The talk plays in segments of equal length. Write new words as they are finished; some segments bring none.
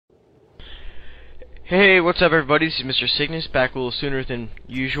Hey, what's up everybody? This is Mr.Cygnus, back a little sooner than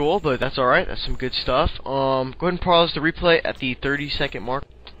usual, but that's alright, that's some good stuff. Go ahead and pause the replay at the 30-second mark.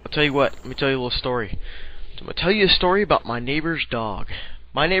 I'll tell you what, let me tell you a little story. I'm going to tell you a story about my neighbor's dog.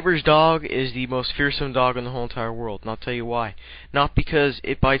 My neighbor's dog is the most fearsome dog in the whole entire world, and I'll tell you why. Not because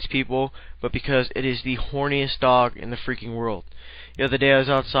it bites people, but because it is the horniest dog in the freaking world. The other day I was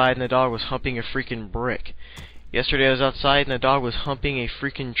outside and the dog was humping a freaking brick. Yesterday I was outside and the dog was humping a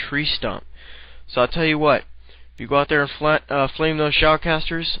freaking tree stump. So I'll tell you what, if you go out there and flame those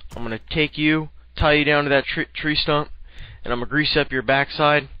shoutcasters, I'm going to take you, tie you down to that tree stump, and I'm going to grease up your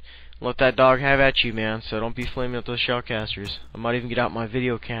backside, and let that dog have at you, man. So don't be flaming up those shoutcasters. I might even get out my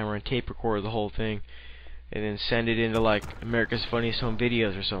video camera and tape record the whole thing, and then send it into like America's Funniest Home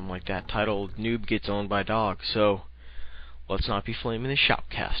Videos or something like that, titled Noob Gets Owned by Dog. So let's not be flaming the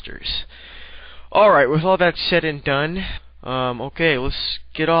shoutcasters. Alright, with all that said and done, okay, let's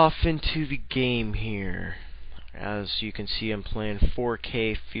get off into the game here. As you can see, I'm playing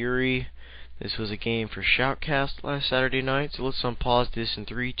 4K Fury. This was a game for Shoutcast last Saturday night, so let's unpause this in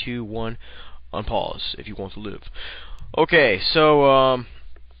 3, 2, 1. Unpause if you want to live. Okay, so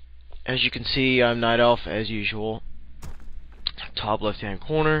as you can see, I'm Night Elf as usual. Top left-hand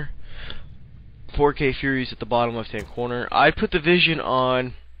corner. 4K Fury's at the bottom left-hand corner. I put the vision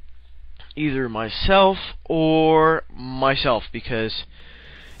on either myself or myself, because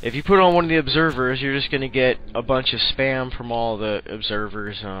if you put on one of the observers, you're just going to get a bunch of spam from all the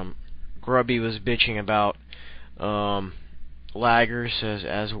observers. Grubby was bitching about laggers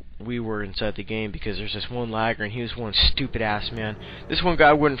as we were inside the game, because there's this one lagger and he was one stupid ass, man. This one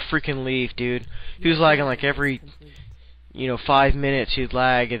guy wouldn't freaking leave, dude. He was lagging like every 5 minutes he'd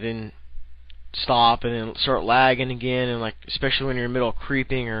lag and then stop and then start lagging again, and like especially when you're in the middle of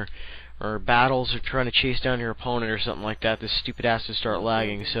creeping or battles or trying to chase down your opponent or something like that, this stupid ass would start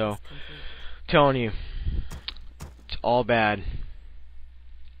lagging. So, I'm telling you, it's all bad.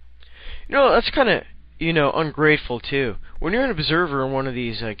 That's kind of, ungrateful too. When you're an observer in one of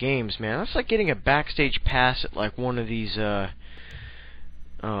these games, man, that's like getting a backstage pass at like one of these, like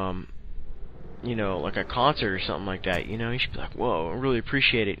a concert or something like that. You should be like, whoa, I really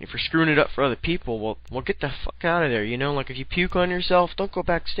appreciate it. And if you're screwing it up for other people, well, get the fuck out of there. Like if you puke on yourself, don't go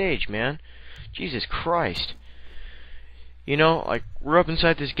backstage, man. Jesus Christ. Like we're up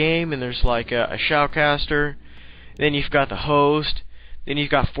inside this game, and there's like a shoutcaster. Then you've got the host. Then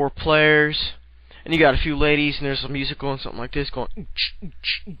you've got 4 players, and you got a few ladies, and there's some music going, something like this going.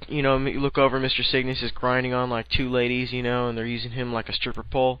 You look over, Mr.Cygnus is grinding on like 2 ladies, and they're using him like a stripper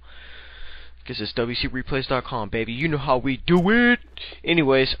pole. Because it's WCReplays.com, baby. You know how we do it.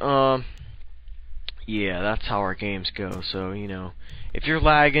 Anyways, yeah, that's how our games go. So, if you're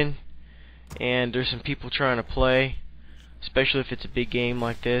lagging and there's some people trying to play, especially if it's a big game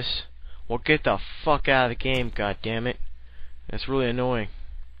like this, well, get the fuck out of the game, goddammit. That's really annoying.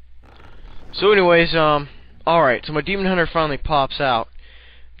 So, anyways, alright, so my Demon Hunter finally pops out.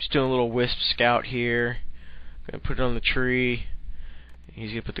 Just doing a little Wisp Scout here. Gonna put it on the tree.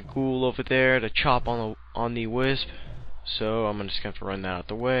 He's gonna put the ghoul over there to chop on the wisp. So I'm just gonna have to run that out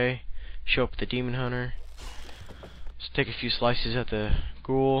the way. Show up with the Demon Hunter. Just take a few slices at the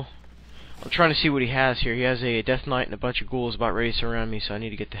ghoul. I'm trying to see what he has here. He has a Death Knight and a bunch of ghouls about ready to surround me, so I need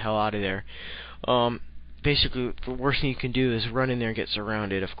to get the hell out of there. Basically, the worst thing you can do is run in there and get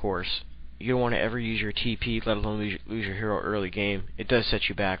surrounded, of course. You don't want to ever use your TP, let alone lose your hero early game. It does set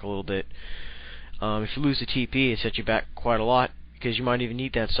you back a little bit. If you lose the TP, it sets you back quite a lot, because you might even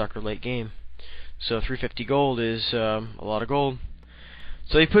need that sucker late game. So 350 gold is a lot of gold.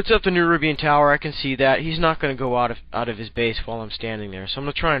 So he puts up the new Rubian Tower. I can see that. He's not going to go out of his base while I'm standing there. So I'm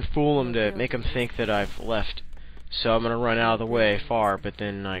going to try and fool him to make him think that I've left. So I'm going to run out of the way far, but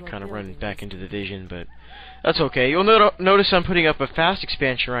then I kind of run back into the vision. But that's okay. You'll notice I'm putting up a fast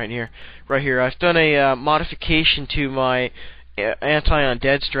expansion right here. I've done a modification to my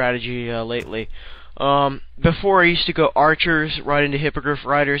anti-undead strategy lately. Before I used to go archers right into hippogriff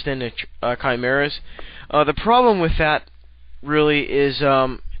riders, then to chimeras. The problem with that really is,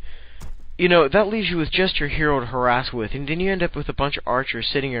 that leaves you with just your hero to harass with, and then you end up with a bunch of archers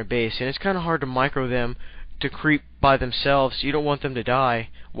sitting in your base, and it's kind of hard to micro them to creep by themselves. You don't want them to die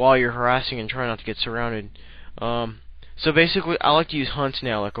while you're harassing and trying not to get surrounded. So basically, I like to use hunts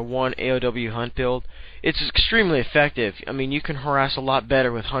now, like a 1 AOW hunt build. It's extremely effective. I mean, you can harass a lot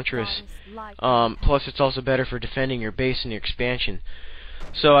better with Huntress. Plus, it's also better for defending your base and your expansion.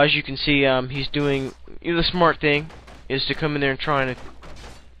 So, as you can see, he's doing the smart thing is to come in there and try to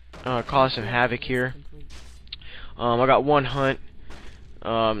cause some havoc here. I got 1 hunt.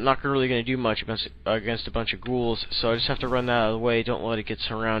 Not really going to do much against a bunch of ghouls, so I just have to run that out of the way. Don't let it get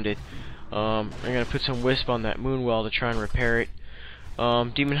surrounded. I'm gonna put some wisp on that moonwell to try and repair it.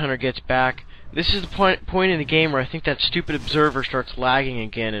 Demon Hunter gets back. This is the point in the game where I think that stupid observer starts lagging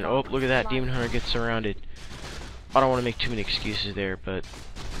again, and oh, look at that, Demon Hunter gets surrounded. I don't want to make too many excuses there, but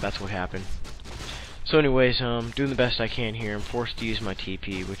that's what happened. So anyways, doing the best I can here. I'm forced to use my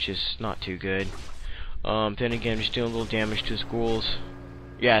TP, which is not too good. Then again, just doing a little damage to his ghouls.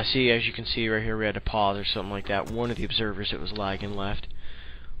 Yeah, see, as you can see right here, we had to pause or something like that. One of the observers that was lagging left,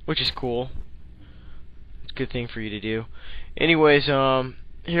 which is cool. It's a good thing for you to do. Anyways,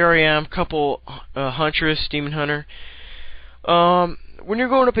 here I am, couple Huntress, Demon Hunter. When you're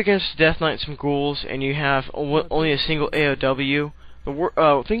going up against Death Knight and some ghouls, and you have only a single AOW,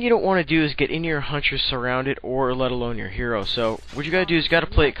 the thing you don't want to do is get any of your Huntress surrounded, or let alone your hero. So what you gotta do is you gotta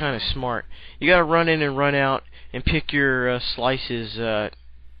play it kind of smart. You gotta run in and run out, and pick your slices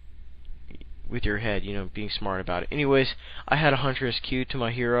with your head. You know, being smart about it. Anyways, I had a Huntress queued to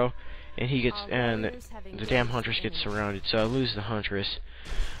my hero, and the damn Huntress gets surrounded. So I lose the Huntress,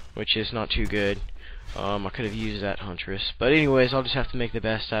 which is not too good. I could have used that Huntress, but anyways, I'll just have to make the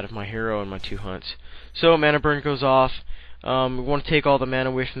best out of my hero and my 2 hunts. So mana burn goes off. We want to take all the mana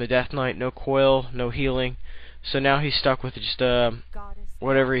away from the Death Knight. No coil, no healing. So now he's stuck with just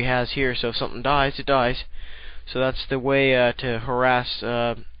whatever he has here. So if something dies, it dies. So that's the way to harass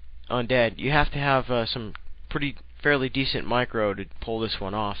undead. You have to have some fairly decent micro to pull this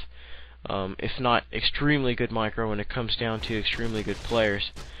one off. If not extremely good micro when it comes down to extremely good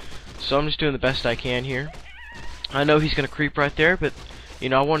players. So I'm just doing the best I can here. I know he's going to creep right there, but you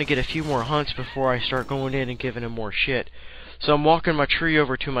know, I want to get a few more hunts before I start going in and giving him more shit. So I'm walking my tree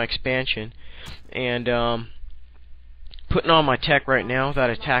over to my expansion, and putting on my tech right now.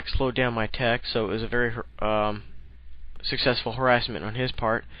 That attack slowed down my tech, so it was a very successful harassment on his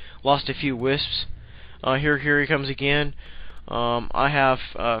part. Lost a few wisps. Here he comes again. I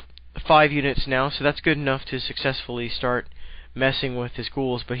have 5 units now, so that's good enough to successfully start messing with his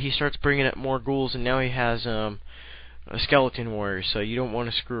ghouls, but he starts bringing up more ghouls, and now he has a skeleton warrior, so you don't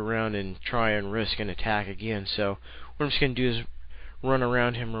want to screw around and try and risk an attack again. So what I'm just going to do is run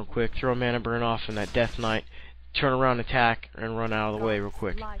around him real quick, throw a mana burn off on that Death Knight, turn around, attack, and run out of the way real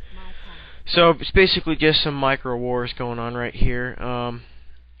quick. So it's basically just some micro wars going on right here.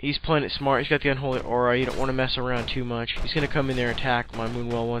 He's playing it smart. He's got the Unholy Aura. You don't want to mess around too much. He's going to come in there and attack my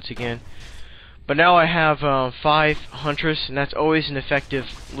Moonwell once again. But now I have 5 Huntress, and that's always an effective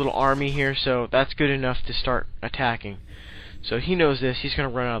little army here, so that's good enough to start attacking. So he knows this. He's going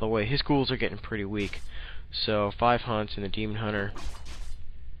to run out of the way. His ghouls are getting pretty weak. So 5 hunts and the Demon Hunter.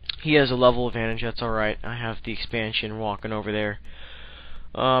 He has a level advantage. That's alright. I have the expansion walking over there.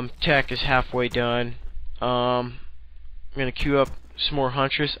 Tech is halfway done. I'm going to queue up some more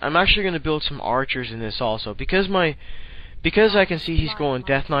Huntress. I'm actually going to build some archers in this also. Because I can see he's going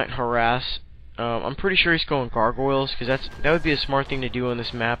Death Knight harass. I'm pretty sure he's going gargoyles, because that would be a smart thing to do on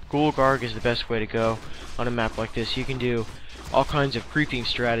this map. Ghoul Garg is the best way to go on a map like this. You can do all kinds of creeping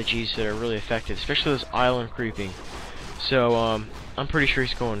strategies that are really effective, especially those island creeping. So I'm pretty sure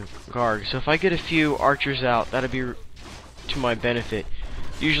he's going Garg. So if I get a few archers out, that'd be to my benefit.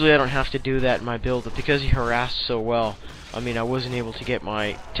 Usually I don't have to do that in my build, but because he harassed so well, I mean, I wasn't able to get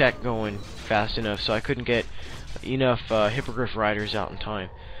my tech going fast enough, so I couldn't get enough Hippogriff Riders out in time.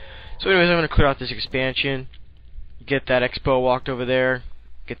 So anyways, I'm going to clear out this expansion, get that Expo walked over there,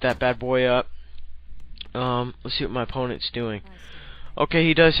 get that bad boy up. Let's see what my opponent's doing. Okay,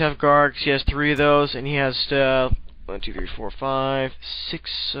 he does have Gargs. He has 3 of those, and he has 1, 2, 3, 4, 5,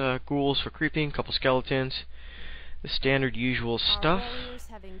 6 ghouls for creeping, a couple skeletons. The standard usual stuff.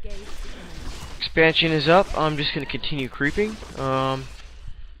 Expansion is up. I'm just going to continue creeping.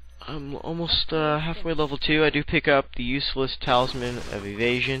 I'm almost halfway level 2. I do pick up the useless Talisman of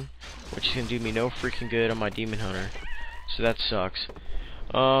Evasion, which is going to do me no freaking good on my Demon Hunter. So that sucks.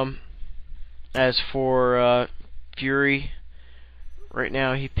 As for Fury, right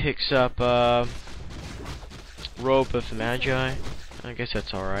now he picks up Robe of the Magi. I guess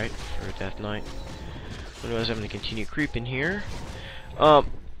that's alright for a Death Knight. Otherwise I'm going to continue creeping here.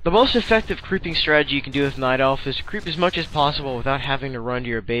 The most effective creeping strategy you can do with Night Elf is to creep as much as possible without having to run to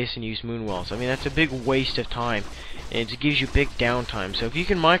your base and use Moonwells. I mean, that's a big waste of time, and it gives you big downtime. So if you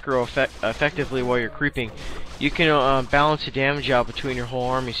can micro effectively while you're creeping, you can balance the damage out between your whole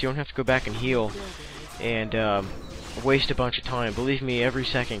army, so you don't have to go back and heal and waste a bunch of time. Believe me, every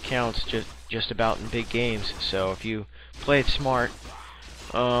second counts just about in big games. So if you play it smart,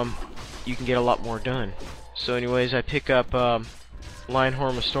 you can get a lot more done. So anyways, I pick up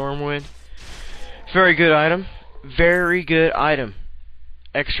Lionhorn of Stormwind. Very good item. Very good item.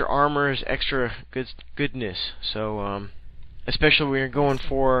 Extra armor is extra goodness. So especially when you're going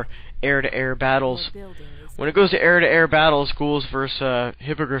for air-to-air battles. When it goes to air-to-air battles, ghouls versus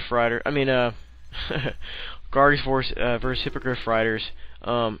hippogriff rider. Guards versus hippogriff riders.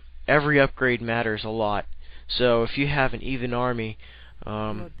 Every upgrade matters a lot. So if you have an even army,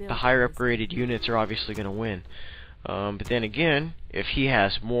 the higher upgraded units are obviously going to win. But then again, if he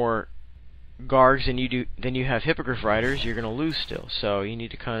has more guards than you have hippogriff riders, you're going to lose still. So you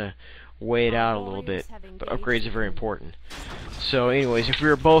need to kind of weigh it out a little bit. But upgrades are very important. So anyways, if we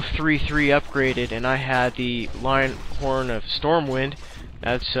were both 3-3 upgraded and I had the Lion Horn of Stormwind,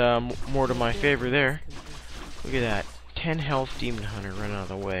 that's more to my favor there. Look at that. 10 health Demon Hunter run out of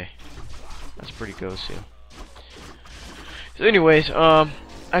the way. That's pretty Gosu. So anyways,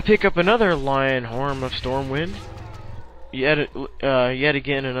 I pick up another Lion Horn of Stormwind. Yet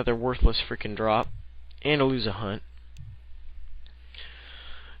again, another worthless freaking drop. And I lose a hunt.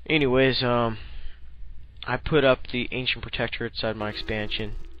 Anyways, I put up the Ancient Protector outside my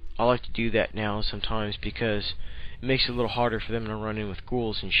expansion. I like to do that now sometimes because it makes it a little harder for them to run in with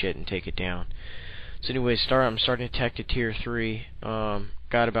ghouls and shit and take it down. So anyways, I'm starting to attack to tier 3.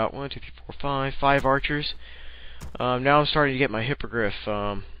 Got about 1, 2, 3, 4, 5 archers. Now I'm starting to get my hippogriff.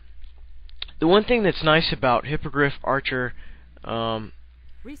 The one thing that's nice about hippogriff archer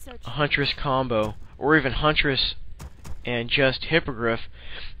huntress combo, or even huntress and just hippogriff,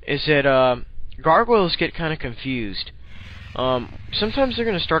 is that gargoyles get kind of confused. Sometimes they're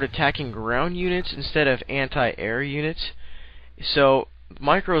going to start attacking ground units instead of anti-air units. So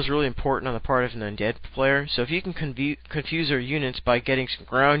micro is really important on the part of an undead player. So if you can confuse their units by getting some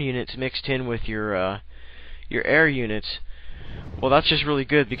ground units mixed in with your air units, well, that's just really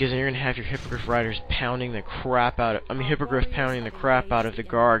good, because then you're going to have your hippogriff riders pounding the crap out of, hippogriff pounding the crap out of the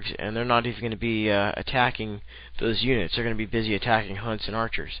gargs, and they're not even going to be attacking those units. They're going to be busy attacking hunts and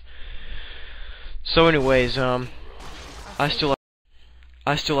archers. So anyways, I still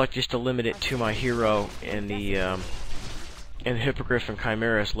like just to limit it to my hero and the hippogriff and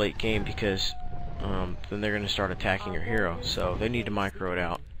chimeras late game, because then they're going to start attacking your hero, so they need to micro it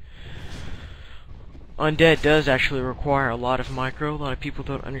out. Undead does actually require a lot of micro. A lot of people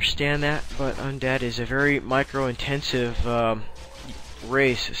don't understand that, but Undead is a very micro-intensive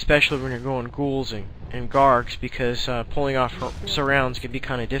race, especially when you're going ghouls and gargs, because pulling off surrounds can be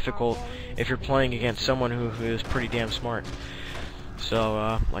kind of difficult if you're playing against someone who is pretty damn smart.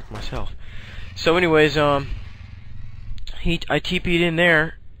 So, like myself. So anyways, I TP'd in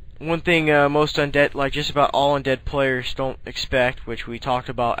there. One thing most undead, like just about all undead players don't expect, which we talked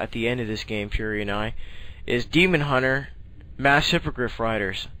about at the end of this game, Fury and I, is Demon Hunter, Mass Hippogriff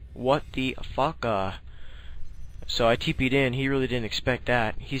Riders. What the fuck, So I TP'd in, he really didn't expect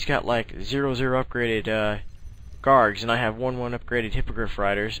that. He's got like 0 upgraded Gargs, and I have 1 upgraded Hippogriff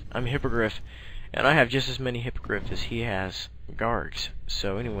Riders. I'm Hippogriff, and I have just as many Hippogriff as he has Gargs.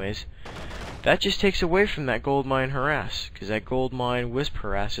 So anyways, that just takes away from that gold mine harass, because that gold mine wisp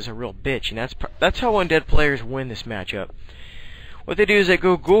harass is a real bitch, and that's how undead players win this matchup. What they do is they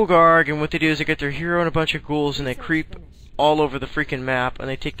go ghoul garg, and what they do is they get their hero and a bunch of ghouls, and they creep all over the freaking map, and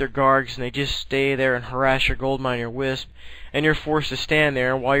they take their gargs and they just stay there and harass your gold mine, your wisp, and you're forced to stand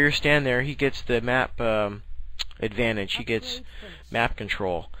there. And while you're standing there, he gets the map advantage. He gets map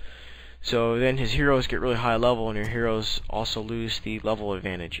control. So then his heroes get really high level, and your heroes also lose the level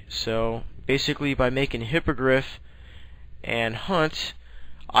advantage. So basically, by making Hippogriff and Hunt,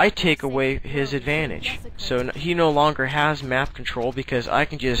 I take away his advantage. So he no longer has map control, because I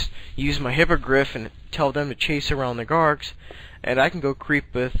can just use my Hippogriff and tell them to chase around the Gargs, and I can go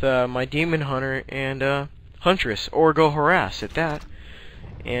creep with my Demon Hunter and Huntress, or go harass at that.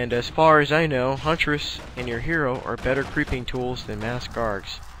 And as far as I know, Huntress and your hero are better creeping tools than mass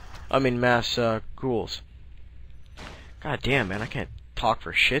Gargs. Mass ghouls. God damn, man, I can't talk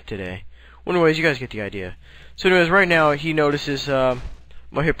for shit today. Well, anyways, you guys get the idea. So anyways, right now he notices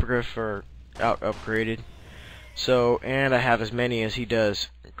my Hippogriff are out upgraded. So, and I have as many as he does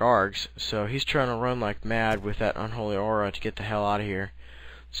Gargs. So he's trying to run like mad with that Unholy Aura to get the hell out of here.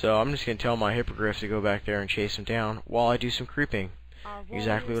 So I'm just going to tell my Hippogriff to go back there and chase him down while I do some creeping.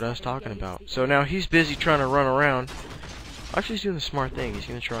 Exactly what I was talking about. So now he's busy trying to run around. Actually, he's doing the smart thing. He's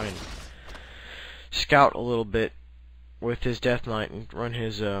going to try and scout a little bit with his Death Knight and run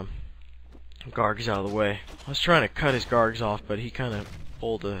his Gargs out of the way. I was trying to cut his Gargs off, but he kind of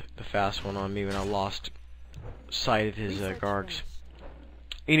pulled the fast one on me when I lost sight of his Gargs.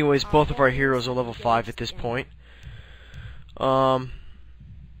 Anyways, both of our heroes are level 5 at this point. Got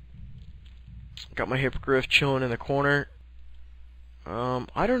my Hippogriff chilling in the corner.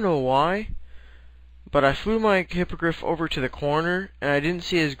 I don't know why, but I flew my Hippogriff over to the corner, and I didn't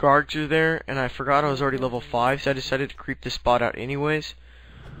see his guards are there, and I forgot I was already level 5, so I decided to creep this spot out anyways.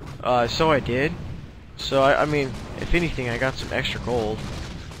 So I did. So, I mean, if anything, I got some extra gold.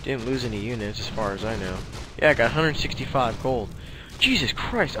 Didn't lose any units, as far as I know. Yeah, I got 165 gold. Jesus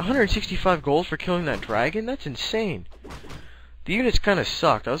Christ, 165 gold for killing that dragon? That's insane. The units kind of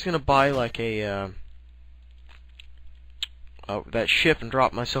sucked. I was going to buy, like, that ship and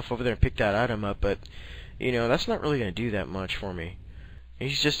drop myself over there and pick that item up, but, you know, that's not really going to do that much for me.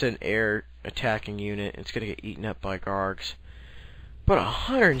 He's just an air attacking unit. It's going to get eaten up by Gargs. But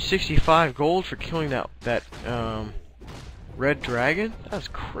 165 gold for killing that red dragon? That's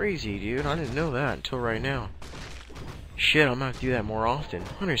crazy, dude. I didn't know that until right now. Shit, I'm gonna have to do that more often.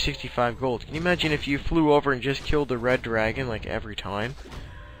 165 gold. Can you imagine if you flew over and just killed the red dragon, like, every time?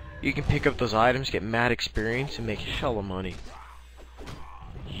 You can pick up those items, get mad experience, and make hella money.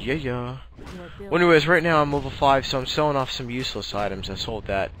 Yeah. Well, anyways, right now I'm level 5, so I'm selling off some useless items. I sold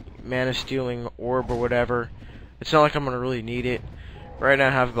that mana stealing orb or whatever. It's not like I'm gonna really need it. Right now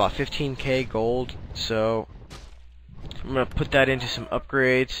I have about 15k gold, so I'm gonna put that into some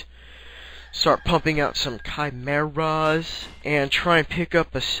upgrades. Start pumping out some chimeras, and try and pick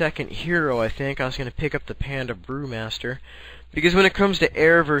up a second hero. I think I was going to pick up the Panda Brewmaster, because when it comes to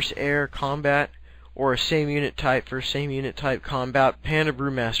air versus air combat, or a same unit type versus same unit type combat, Panda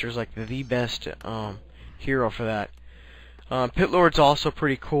Brewmaster is like the best hero for that. Pit Lord's also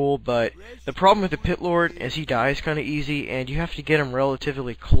pretty cool, but the problem with the Pit Lord is he dies kind of easy, and you have to get him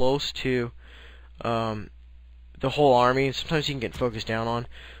relatively close to the whole army, and sometimes you can get focused down on.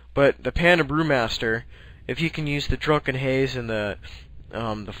 But the Panda Brewmaster, if you can use the Drunken Haze and the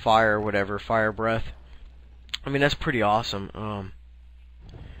fire, whatever, fire breath, I mean, that's pretty awesome.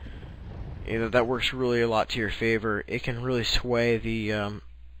 You know, that works really a lot to your favor. It can really sway the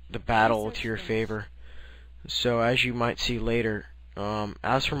battle to your favor. So as you might see later,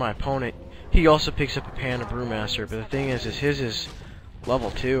 as for my opponent, he also picks up a Panda Brewmaster, but the thing is his is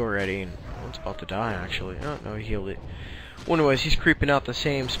level 2 already, and one's about to die actually. Oh no, he healed it. Well, anyways, he's creeping out the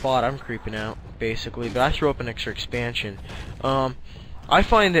same spot I'm creeping out, basically, but I throw up an extra expansion. I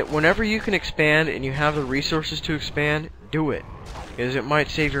find that whenever you can expand and you have the resources to expand, do it, because it might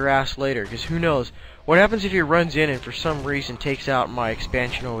save your ass later, because who knows, what happens if he runs in and for some reason takes out my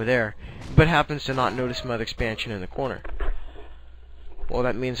expansion over there, but happens to not notice my other expansion in the corner? Well,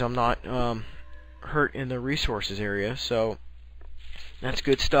 that means I'm not hurt in the resources area, so that's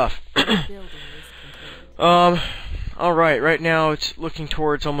good stuff. Alright, right now it's looking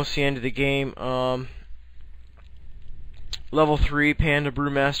towards almost the end of the game. Level 3 Panda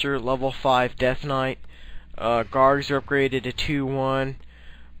Brewmaster, level 5 Death Knight. Gargs are upgraded to 2-1.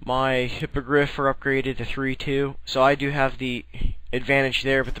 My Hippogriff are upgraded to 3-2. So I do have the advantage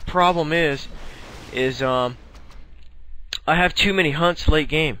there, but the problem is I have too many hunts late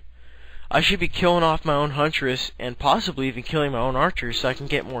game. I should be killing off my own Huntress and possibly even killing my own archers so I can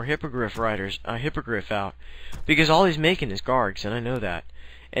get more Hippogriff riders, Hippogriff out. Because all he's making is Gargs, and I know that.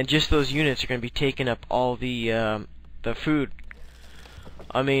 And just those units are going to be taking up all the food.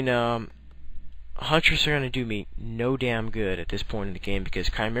 I mean, Huntress are going to do me no damn good at this point in the game because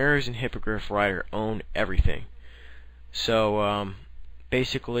Chimeras and Hippogriff Rider own everything. So,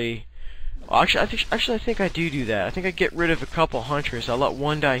 basically... Well, actually, I think I do that. I think I get rid of a couple Huntress. I let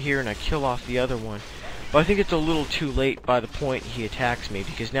one die here and I kill off the other one. But I think it's a little too late by the point he attacks me,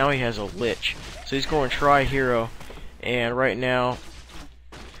 because now he has a Lich. So he's going Tri-Hero, and right now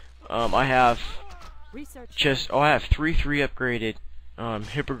I have 3 upgraded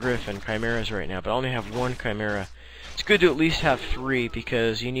Hippogriff and Chimeras right now, but I only have 1 Chimera. It's good to at least have 3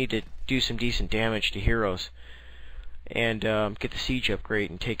 because you need to do some decent damage to heroes and get the siege upgrade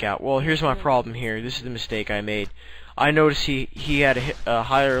and take out. Well, here's my problem here. This is the mistake I made. I noticed he had a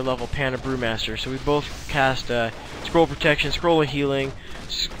higher level Panda Brewmaster, so we both cast Scroll Protection, Scroll of Healing,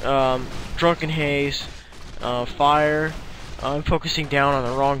 Drunken Haze, Fire. I'm focusing down on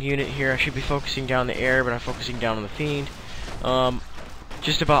the wrong unit here. I should be focusing down the air, but I'm focusing down on the Fiend.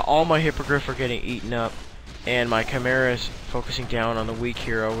 Just about all my Hippogriff are getting eaten up, and my Chimera is focusing down on the weak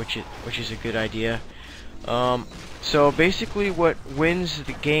hero, which is a good idea. So basically what wins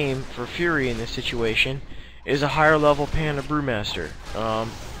the game for Fury in this situation is a higher level Panda Brewmaster,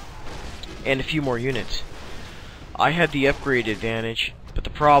 and a few more units. I had the upgrade advantage, but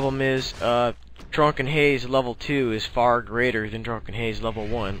the problem is Drunken Haze level 2 is far greater than Drunken Haze level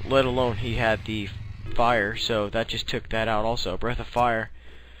 1, let alone he had the fire, so that just took that out also. Breath of Fire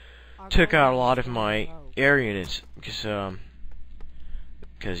took out a lot of my air units, because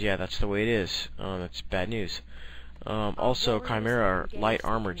yeah, that's the way it is. That's bad news. Also, Chimera are light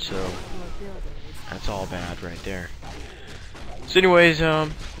armored, so that's all bad right there. So anyways,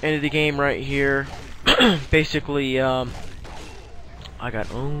 end of the game right here. Basically, I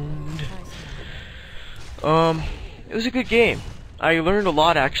got owned. It was a good game. I learned a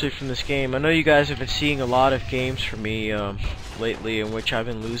lot actually from this game. I know you guys have been seeing a lot of games from me lately in which I've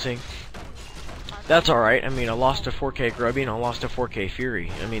been losing. That's alright. I mean, I lost to 4K Grubby and I lost to 4K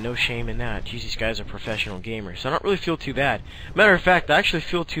Fury. I mean, no shame in that. Jeez, these guys are professional gamers, so I don't really feel too bad. Matter of fact, I actually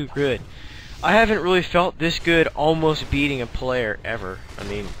feel too good. I haven't really felt this good almost beating a player ever. I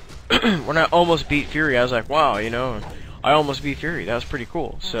mean, when I almost beat Fury, I was like, wow, you know, I almost beat Fury. That was pretty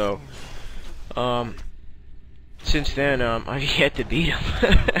cool. So, since then, I've yet to beat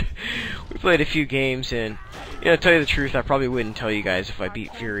him. We played a few games, and, you know, to tell you the truth, I probably wouldn't tell you guys if I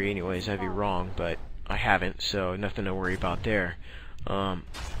beat Fury anyways. I'd be wrong, but I haven't, so nothing to worry about there.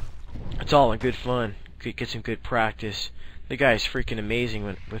 It's all in good fun. Get some good practice. The guy's freaking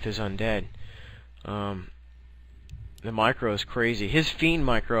amazing with his undead. The micro is crazy. His fiend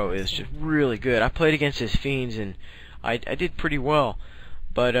micro is just really good. I played against his fiends, and I did pretty well.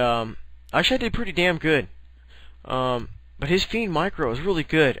 But, actually I did pretty damn good. But his fiend micro is really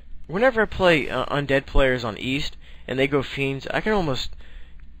good. Whenever I play undead players on East and they go fiends, I can almost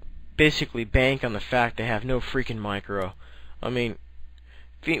basically bank on the fact they have no freaking micro. I mean,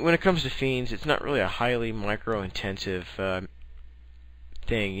 when it comes to fiends, it's not really a highly micro intensive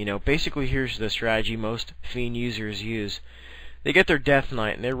thing. You know, basically here's the strategy most fiend users use. They get their Death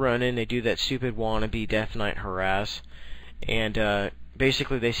Knight and they run in, they do that stupid wannabe Death Knight harass, and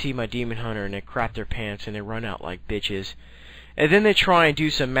basically they see my Demon Hunter and they crap their pants and they run out like bitches. And then they try and do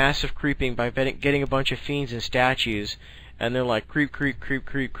some massive creeping by getting a bunch of fiends and statues, and they're like creep, creep, creep,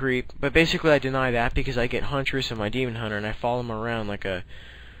 creep, creep. But basically I deny that because I get Huntress and my Demon Hunter and I follow them around like a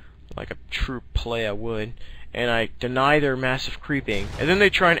true playa would, and I deny their massive creeping. And then they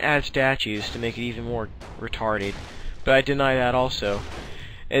try and add statues to make it even more retarded, but I deny that also.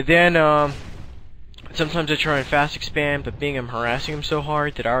 And then sometimes I try and fast expand, but being I'm harassing them so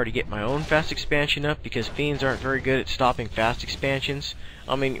hard that I already get my own fast expansion up because fiends aren't very good at stopping fast expansions.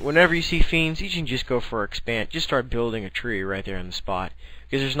 I mean, whenever you see fiends, you can just go for expand. Just start building a tree right there on the spot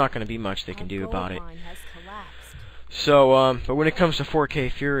because there's not going to be much they can do about it. So, but when it comes to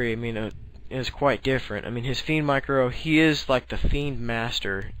 4K Fury, I mean, it's quite different. I mean, his fiend micro, he is like the fiend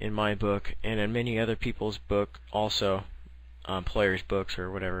master in my book and in many other people's book also, players' books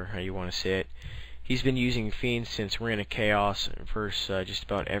or whatever how you want to say it. He's been using fiends since Reign of Chaos versus just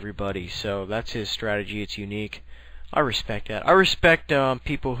about everybody, so that's his strategy. It's unique. I respect that. I respect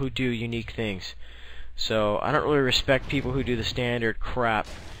people who do unique things. So I don't really respect people who do the standard crap.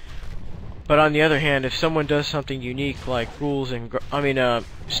 But on the other hand, if someone does something unique like ghouls and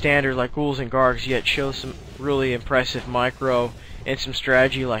standard like ghouls and gargs, yet shows some really impressive micro and some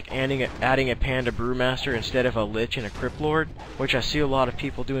strategy like adding a Panda Brewmaster instead of a Lich and a Crypt Lord, which I see a lot of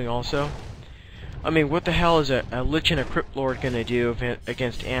people doing also. I mean, what the hell is a Lich and a Crypt Lord gonna do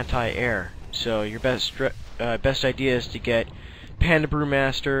against anti-air? So your best idea is to get Panda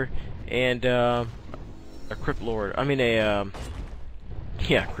Brewmaster and a Crypt Lord. I mean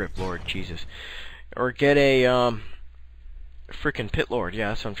yeah, Crypt Lord, Jesus. Or get a frickin' Pit Lord. Yeah,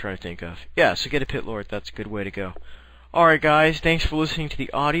 that's what I'm trying to think of. Yeah, so get a Pit Lord. That's a good way to go. Alright, guys, thanks for listening to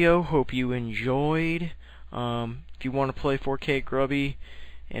the audio. Hope you enjoyed. If you want to play 4K Grubby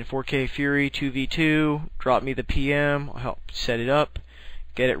and 4K Fury 2v2, drop me the PM. I'll help set it up.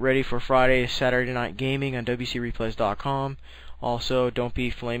 Get it ready for Friday, Saturday night gaming on WCReplays.com. Also, don't be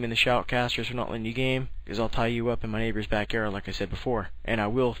flaming the shoutcasters for not letting you game, because I'll tie you up in my neighbor's backyard like I said before. And I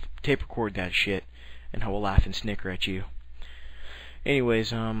will tape record that shit, and I will laugh and snicker at you.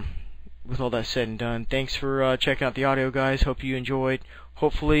 Anyways, with all that said and done, thanks for checking out the audio, guys. Hope you enjoyed.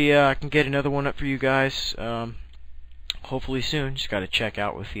 Hopefully, I can get another one up for you guys. Hopefully soon. Just gotta check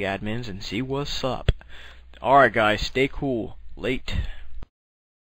out with the admins and see what's up. Alright, guys, stay cool. Late.